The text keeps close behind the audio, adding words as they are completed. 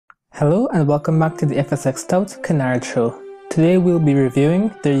Hello and welcome back to the FSXTout Canard Show. Today we'll be reviewing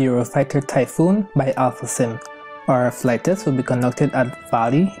the Eurofighter Typhoon by AlphaSim. Our flight test will be conducted at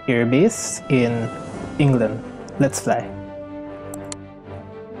Valley Air Base in England. Let's fly.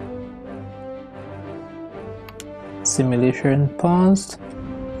 Simulation paused.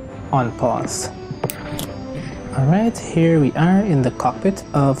 On pause. Alright, here we are in the cockpit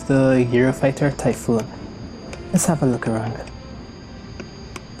of the Eurofighter Typhoon. Let's have a look around.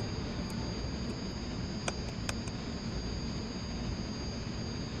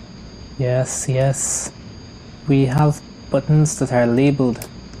 Yes, we have buttons that are labeled.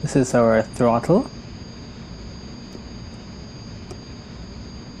 This is our throttle.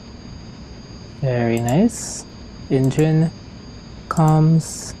 Very nice. Engine,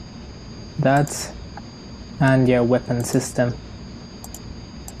 comms, that, and your weapon system.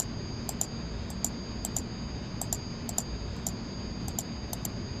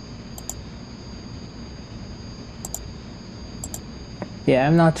 Yeah,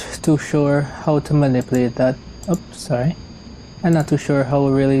 I'm not too sure how to manipulate that. Oops, sorry. I'm not too sure how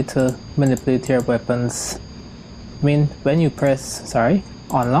really to manipulate your weapons. I mean, when you press,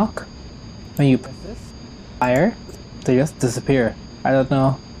 unlock, when you press this, fire, they just disappear. I don't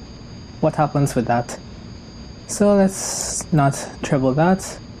know what happens with that. So let's not trouble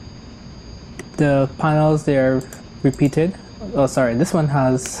that. The panels, they are repeated. Oh, sorry, this one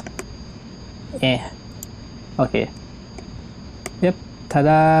has... Okay. Yep.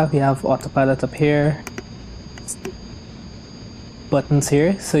 Ta-da! We have autopilot up here. Buttons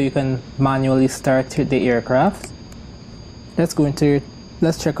here, so you can manually start the aircraft. Let's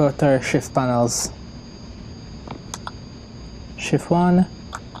check out our shift panels. Shift 1,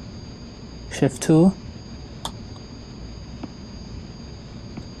 Shift 2,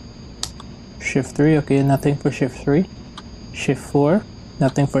 Shift 3, okay, nothing for Shift 3. Shift 4,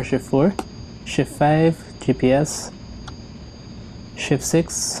 nothing for Shift 4. Shift 5, GPS. Shift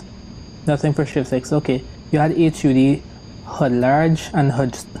 6, nothing for Shift 6. Okay, you had HUD, HUD large and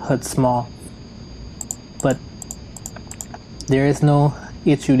HUD small, but there is no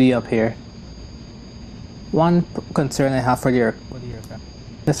HUD up here. One concern I have for the aircraft.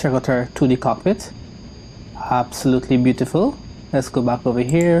 Let's check out our 2D cockpit. Absolutely beautiful. Let's go back over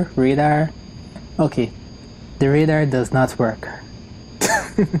here. Radar. Okay, the radar does not work.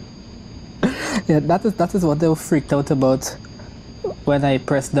 Yeah, that is what they were freaked out about when I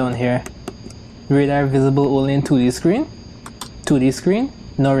press down here. Radar visible only in 2D screen. 2D screen,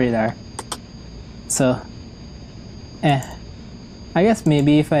 no radar. So, I guess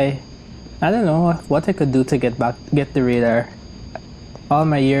maybe if I don't know what I could do to get the radar. All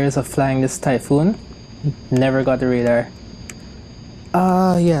my years of flying this Typhoon, never got the radar.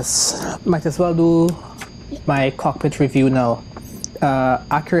 Yes, might as well do my cockpit review now.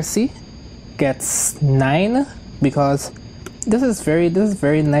 Accuracy gets 9 because this is very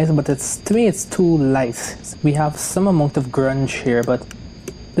nice, but to me it's too light. We have some amount of grunge here, but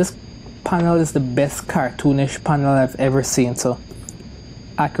this panel is the best cartoonish panel I've ever seen. So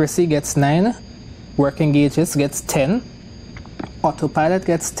accuracy gets 9, working gauges gets 10, autopilot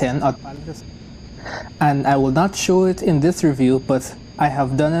gets 10, and I will not show it in this review, but I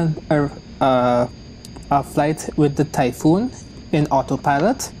have done a flight with the Typhoon in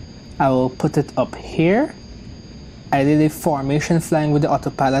autopilot. I will put it up here. I did a formation flying with the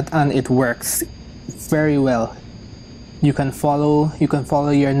autopilot and it works very well. You can follow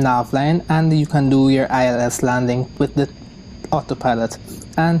your nav line and you can do your ILS landing with the autopilot.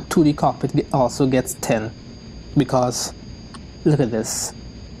 And 2D cockpit also gets 10 because look at this,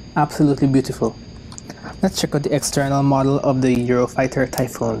 absolutely beautiful. Let's check out the external model of the Eurofighter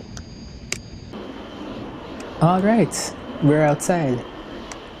Typhoon. Alright, we're outside.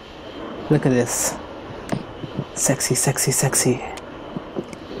 Look at this. Sexy, sexy, sexy.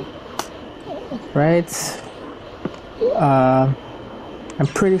 Right. I'm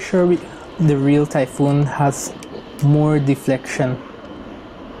pretty sure the real Typhoon has more deflection.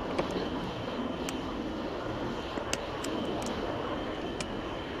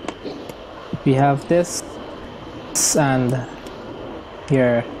 We have this and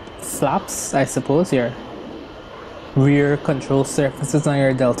your flaps, I suppose, your rear control surfaces on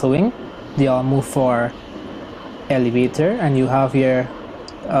your delta wing. They all move for elevator, and you have your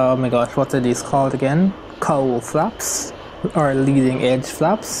oh my gosh, what are these called again? Cowl flaps or leading edge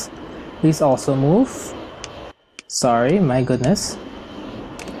flaps. These also move. Sorry, my goodness.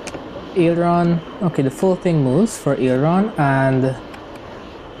 Aileron, okay, the full thing moves for aileron, and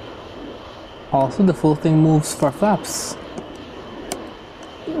also the full thing moves for flaps.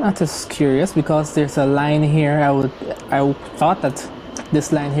 That is curious because there's a line here. I thought that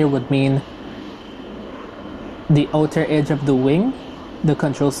this line here would mean the outer edge of the wing, the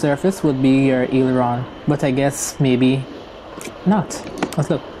control surface, would be your aileron. But I guess maybe not. Let's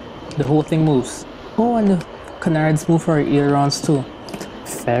look. The whole thing moves. Oh, and the canards move for ailerons too.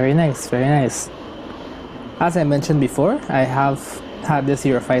 Very nice, very nice. As I mentioned before, I have had this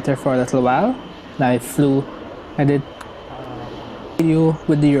Eurofighter for a little while. I did a video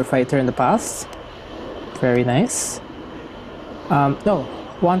with the Eurofighter in the past. Very nice. No,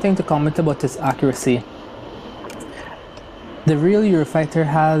 one thing to comment about is accuracy. The real Eurofighter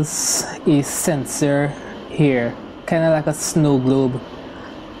has a sensor here, kind of like a snow globe.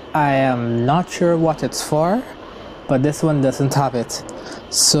 I am not sure what it's for, but this one doesn't have it.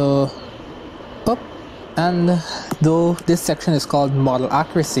 So, and though this section is called model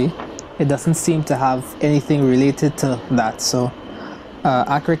accuracy, it doesn't seem to have anything related to that. So,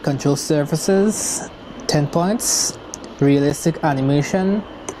 accurate control surfaces, 10 points. Realistic animation,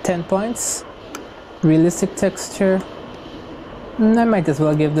 10 points. Realistic texture, I might as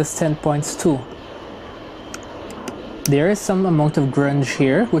well give this 10 points too. There is some amount of grunge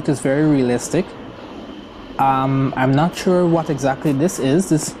here, which is very realistic. I'm not sure what exactly this is.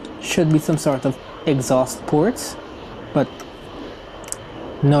 This should be some sort of exhaust port, but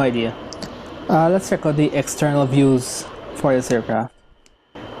no idea. Let's check out the external views for this aircraft.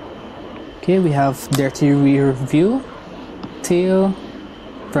 Okay, we have dirty rear view, tail,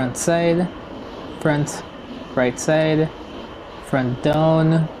 front side, front right side, front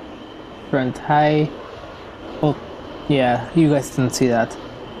down, front high. Oh, yeah, you guys didn't see that.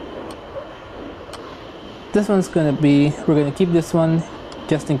 This one's we're gonna keep this one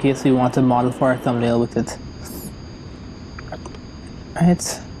just in case we want to model for our thumbnail with it.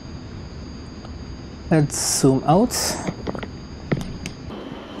 Alright, let's zoom out.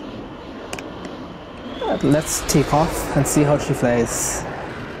 Let's take off and see how she flies.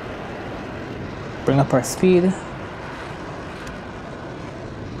 Bring up our speed.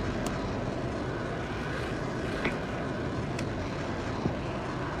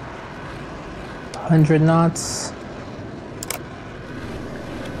 $100 knots.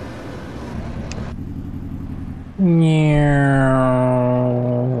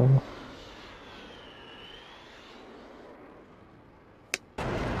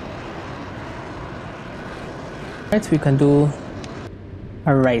 Right, we can do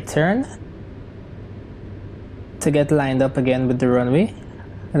a right turn to get lined up again with the runway,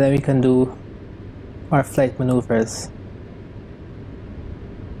 and then we can do our flight maneuvers.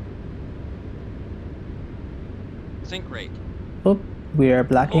 Sync rate. Oh, we are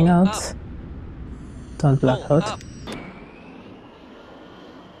blacking Pull out. up. Don't black Pull out. up.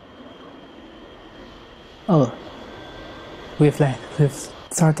 Oh, we've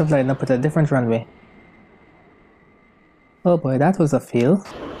sort of lined up with a different runway. Oh boy, that was a fail.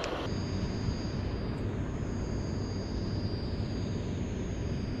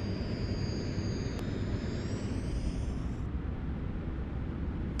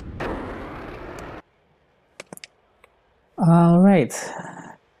 Alright,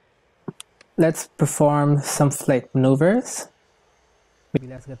 let's perform some flight maneuvers. Maybe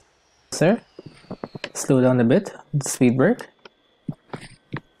let's get closer. Slow down a bit with the speed brake.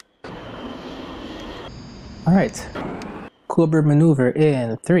 Alright, Cobra maneuver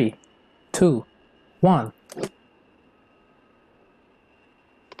in 3, 2, 1.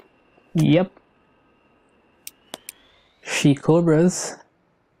 Yep. She cobras.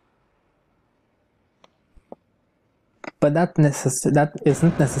 But that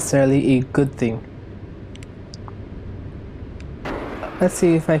isn't necessarily a good thing. Let's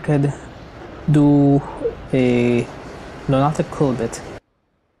see if I could do no, not a Colbit.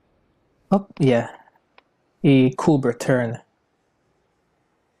 Oh, yeah. A Cobra turn.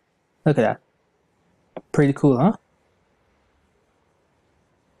 Look at that. Pretty cool, huh?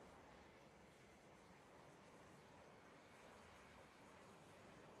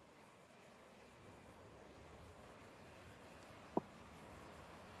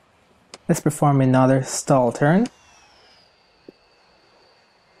 Let's perform another stall turn.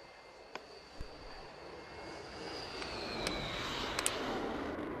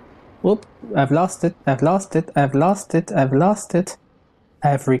 Whoop, I've lost it, I've lost it, I've lost it, I've lost it.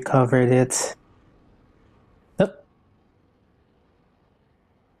 I've recovered it. Oh.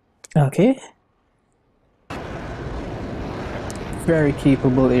 Okay. Very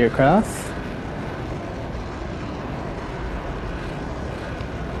capable aircraft.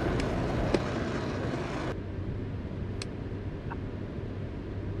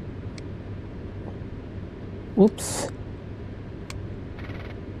 Oops.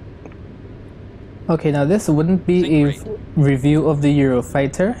 Okay, now this wouldn't be a review of the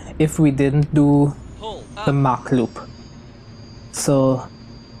Eurofighter if we didn't do the Mach Loop. So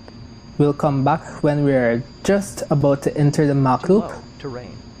we'll come back when we're just about to enter the Mach Loop,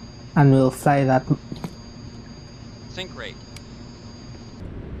 and we'll fly that. Sync rate.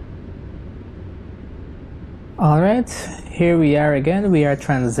 Alright, here we are again. We are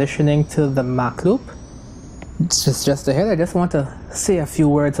transitioning to the Mach Loop. It's just ahead. I just want to say a few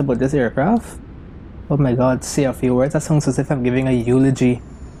words about this aircraft. Oh my god, say a few words. That sounds as if I'm giving a eulogy.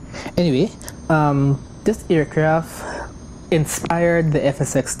 Anyway, this aircraft inspired the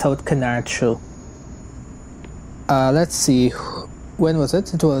FSXTout Canard show. Let's see, when was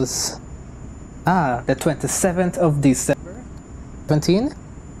it? It was the 27th of December 17.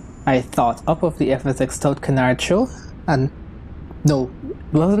 I thought up of the FSXTout Canard show, and no,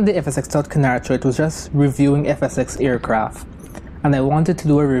 it wasn't the FSXTout Canard show, it was just reviewing FSX aircraft. And I wanted to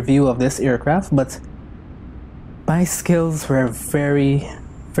do a review of this aircraft, but my skills were very,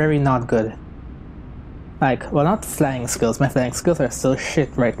 very not good. Like, well, not flying skills. My flying skills are still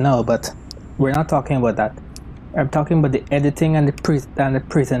shit right now, but we're not talking about that. I'm talking about the editing and the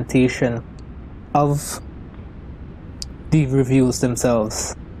presentation of the reviews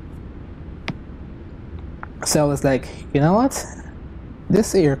themselves. So I was like, you know what?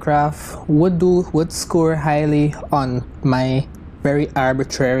 This aircraft would score highly on my very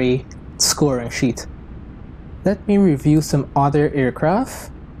arbitrary scoring sheet. Let me review some other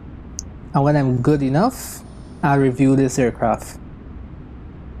aircraft, and when I'm good enough, I'll review this aircraft.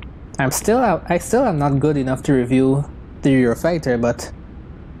 I still am not good enough to review the Eurofighter, but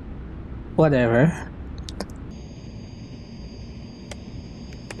whatever.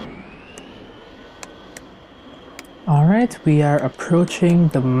 Alright, we are approaching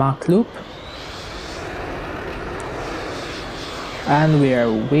the Mach Loop, and we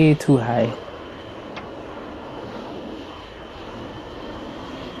are way too high.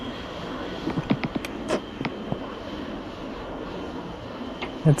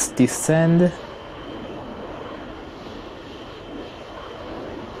 Let's descend.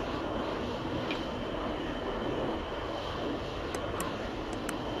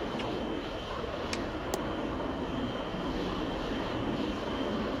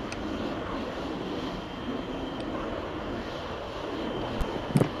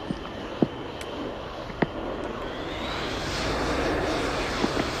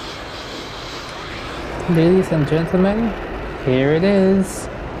 Ladies and gentlemen, here it is,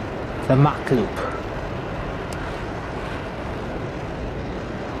 the Mach Loop.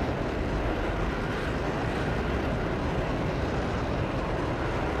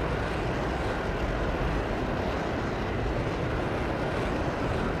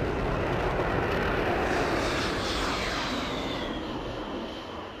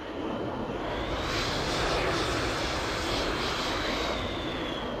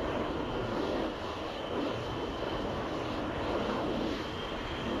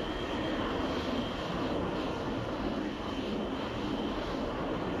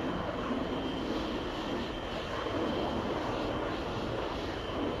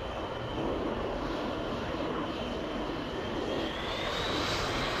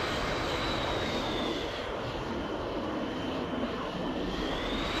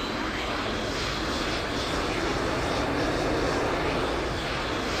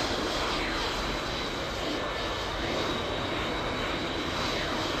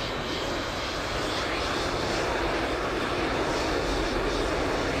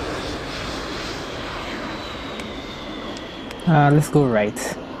 Let's go right.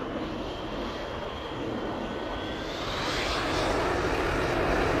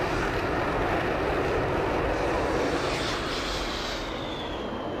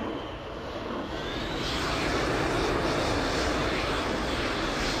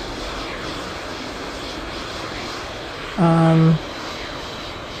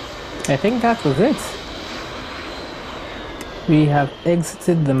 I think that was it. We have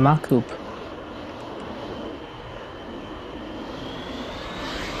exited the Mach Loop.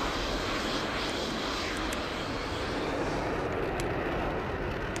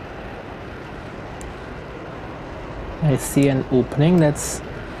 I see an opening. Let's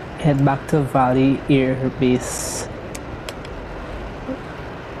head back to Valley Air Base.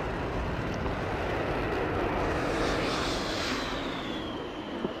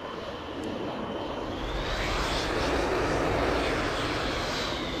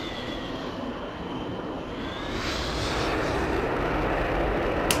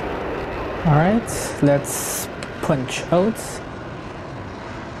 Alright, let's punch out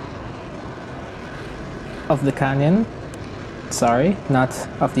of the canyon. Sorry, not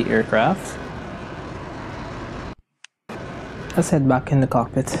of the aircraft. Let's head back in the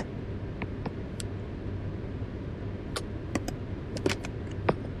cockpit.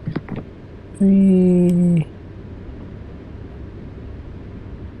 Three.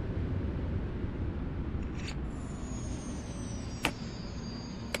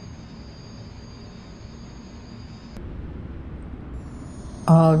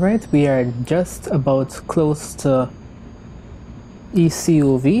 Alright, we are just about close to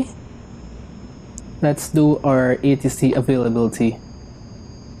ECOV. Let's do our ATC availability.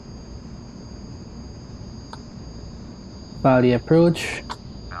 Valley approach.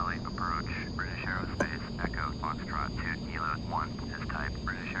 Valley approach, British Aerospace, Echo, Foxtrot, 2 Kilo 1 is type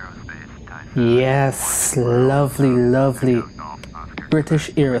British Aerospace, Typhoon. Yes, lovely, lovely. British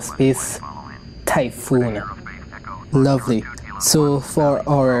Aerospace Typhoon. Lovely. So for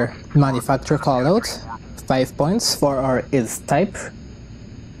our manufacturer callout, 5 points. For our is type,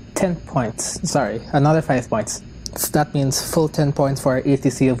 10 points. Sorry, another 5 points. So that means full 10 points for our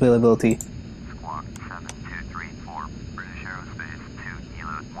ATC availability. Squawk 7234, British Aerospace, 2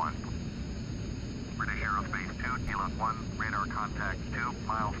 Kilo 1. British Aerospace, 2 Kilo 1, radar contact 2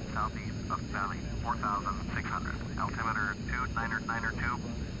 miles southeast of Valley, 4,600. Altimeter 2992.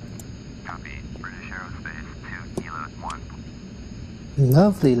 Copy, British Aerospace, 2 Kilo 1.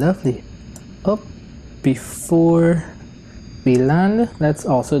 Lovely, lovely. Oh, before we land, let's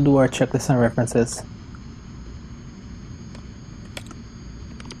also do our checklist and references.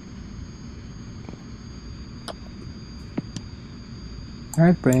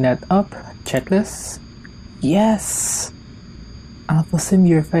 Alright, bring that up. Checklist. Yes! AlphaSim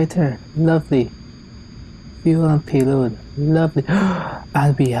Eurofighter. Lovely. Fuel and payload. Lovely.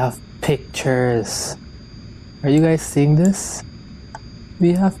 And we have pictures. Are you guys seeing this?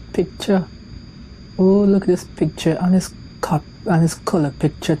 We have picture. Oh, look at this picture and his cut and his color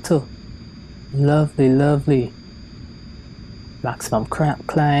picture too. Lovely, lovely. Maximum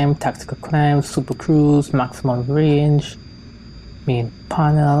climb, tactical climb, super cruise, maximum range, main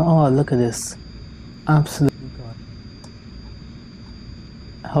panel. Oh, look at this. Absolutely good.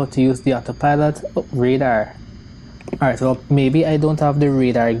 How to use the autopilot. Oh, radar. Alright, well, maybe I don't have the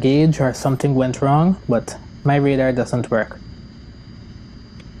radar gauge or something went wrong, but my radar doesn't work.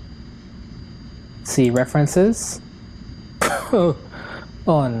 See references. Oh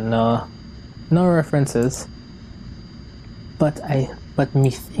no, no references. But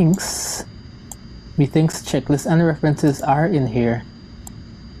methinks checklist and references are in here.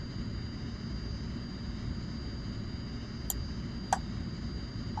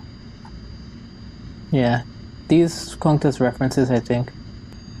 Yeah, these count as references, I think.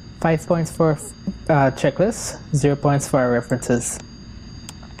 5 points for checklist, 0 points for our references.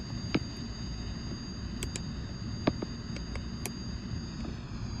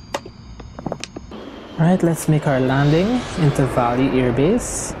 Alright, let's make our landing into Valley Air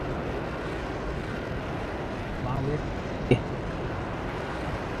Base.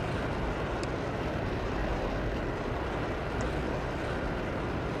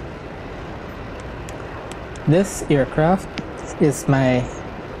 This aircraft is my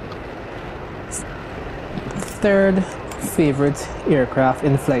third favorite aircraft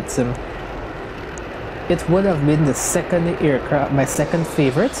in flight sim. It would have been the second aircraft, my second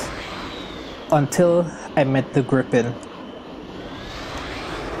favorite, until I met the Gripen,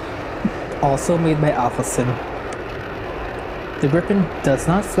 also made by AlphaSim. The Gripen does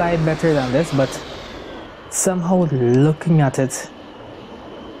not fly better than this, but somehow looking at it,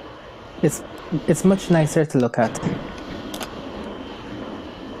 it's much nicer to look at.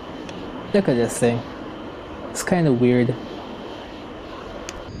 Look at this thing. It's kind of weird.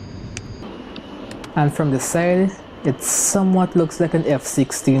 And from the side, it somewhat looks like an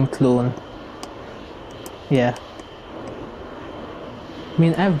F-16 clone. Yeah. I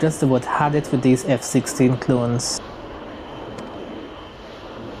mean, I've just about had it with these F-16 clones.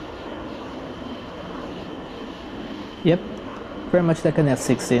 Yep, very much like an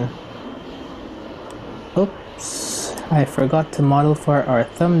F-16. Oops, I forgot to model for our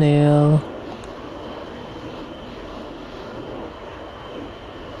thumbnail.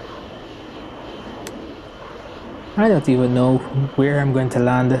 I don't even know where I'm going to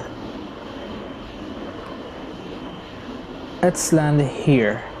land. Let's land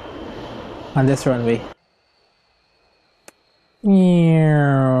here, on this runway.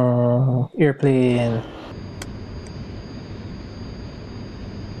 Airplane.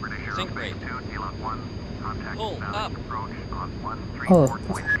 Sync rate. Pull up. Oh.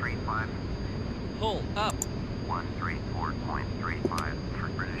 Pull up. 134.35 for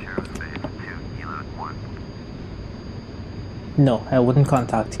British Aerospace, 2 Kilo 1. No, I wouldn't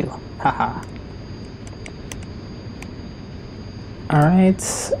contact you. Haha. Alright,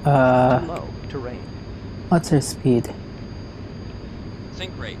 Low terrain. what's her speed?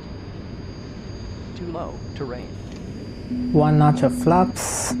 Sink rate. Too low terrain. 1 notch of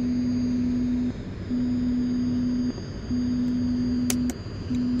flaps.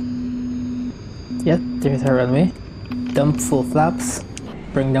 Yep, there's our runway. Dump full flaps.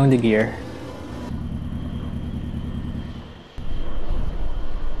 Bring down the gear.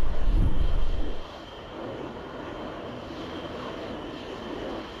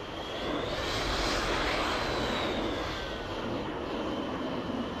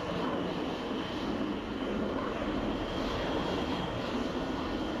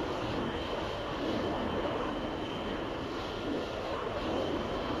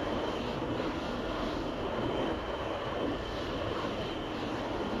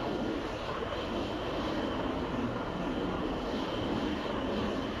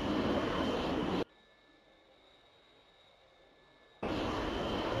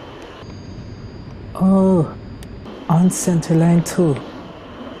 Oh, on center line too.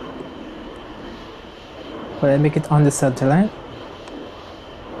 Will I make it on the center line?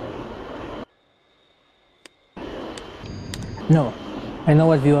 No, I know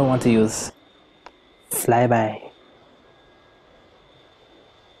what view I want to use. Flyby.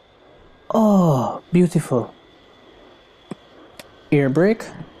 Oh, beautiful. Air brake.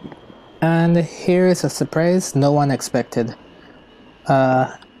 And here is a surprise no one expected.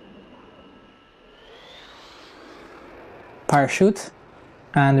 Parachute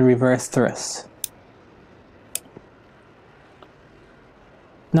and reverse thrust.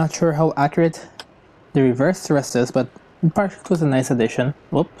 Not sure how accurate the reverse thrust is, but parachute was a nice addition.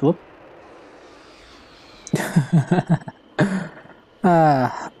 Whoop, whoop.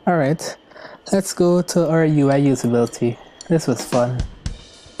 Alright. Let's go to our UI usability. This was fun.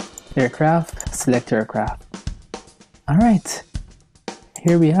 Aircraft, select aircraft. Alright.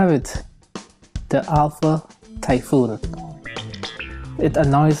 Here we have it. The Alpha Typhoon. It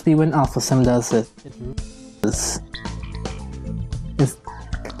annoys me when AlphaSim does it.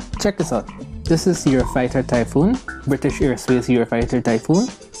 Check this out. This is Eurofighter Typhoon, British Airways Eurofighter Typhoon,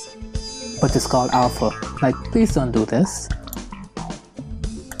 but it's called Alpha. Like, please don't do this.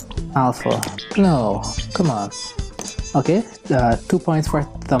 Alpha. No, come on. Okay, 2 points for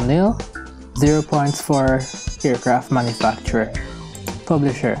thumbnail, 0 points for aircraft manufacturer.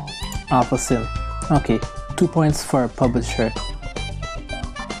 Publisher, AlphaSim. Okay, 2 points for publisher.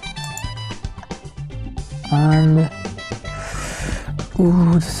 And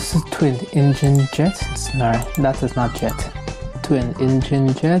ooh, this is a twin engine jet. No, that is not jet. Twin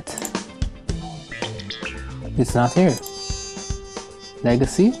engine jet. It's not here.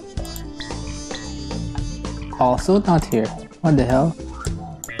 Legacy. Also not here. What the hell?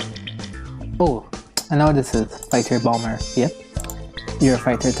 Oh, I know this is fighter bomber. Yep.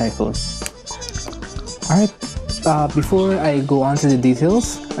 Eurofighter Typhoon. Alright. Before I go on to the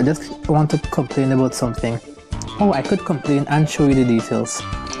details, I just want to complain about something. Oh, I could complain and show you the details.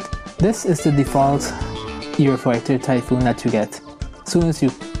 This is the default Eurofighter Typhoon that you get. As soon as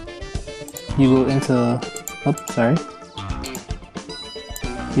you go into... Oops, sorry.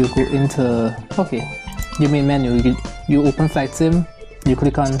 You go into... Okay. Your main menu. You open Flight Sim, you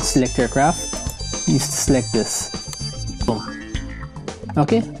click on select aircraft, you select this. Boom.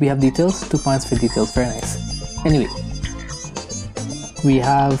 Okay, we have details. 2 points for details. Very nice. Anyway, we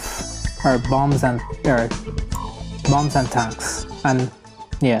have our bombs and tanks, and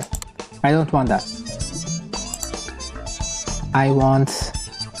yeah, I don't want that. I want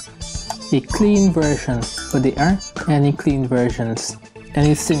a clean version, but there aren't any clean versions,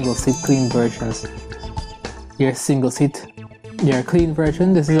 any single seat clean versions. Your single seat, your clean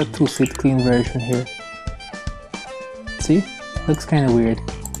version. This is a 2-seat clean version here. See, looks kind of weird.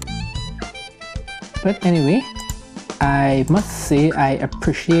 But anyway, I must say I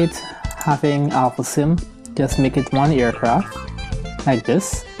appreciate having AlphaSim just make it one aircraft like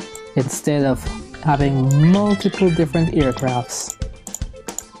this instead of having multiple different aircrafts.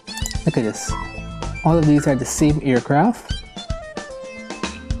 Look at this. All of these are the same aircraft,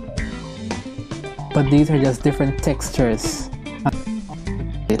 but these are just different textures.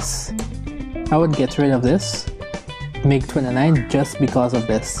 This. I would get rid of this MiG-29 just because of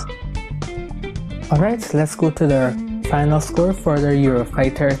this. Alright, let's go to the final score for the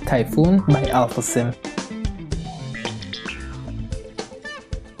Eurofighter Typhoon by AlphaSim.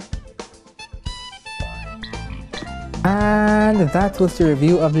 And that was the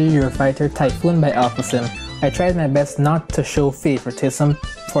review of the Eurofighter Typhoon by AlphaSim. I tried my best not to show favoritism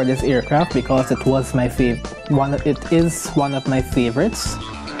for this aircraft because it was my it is one of my favorites.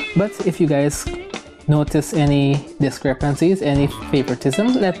 But if you guys notice any discrepancies, any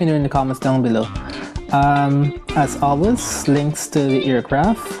favoritism, let me know in the comments down below. As always, links to the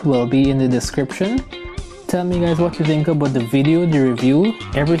aircraft will be in the description. Tell me guys what you think about the video, the review,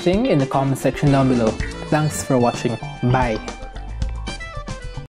 everything in the comment section down below. Thanks for watching. Bye.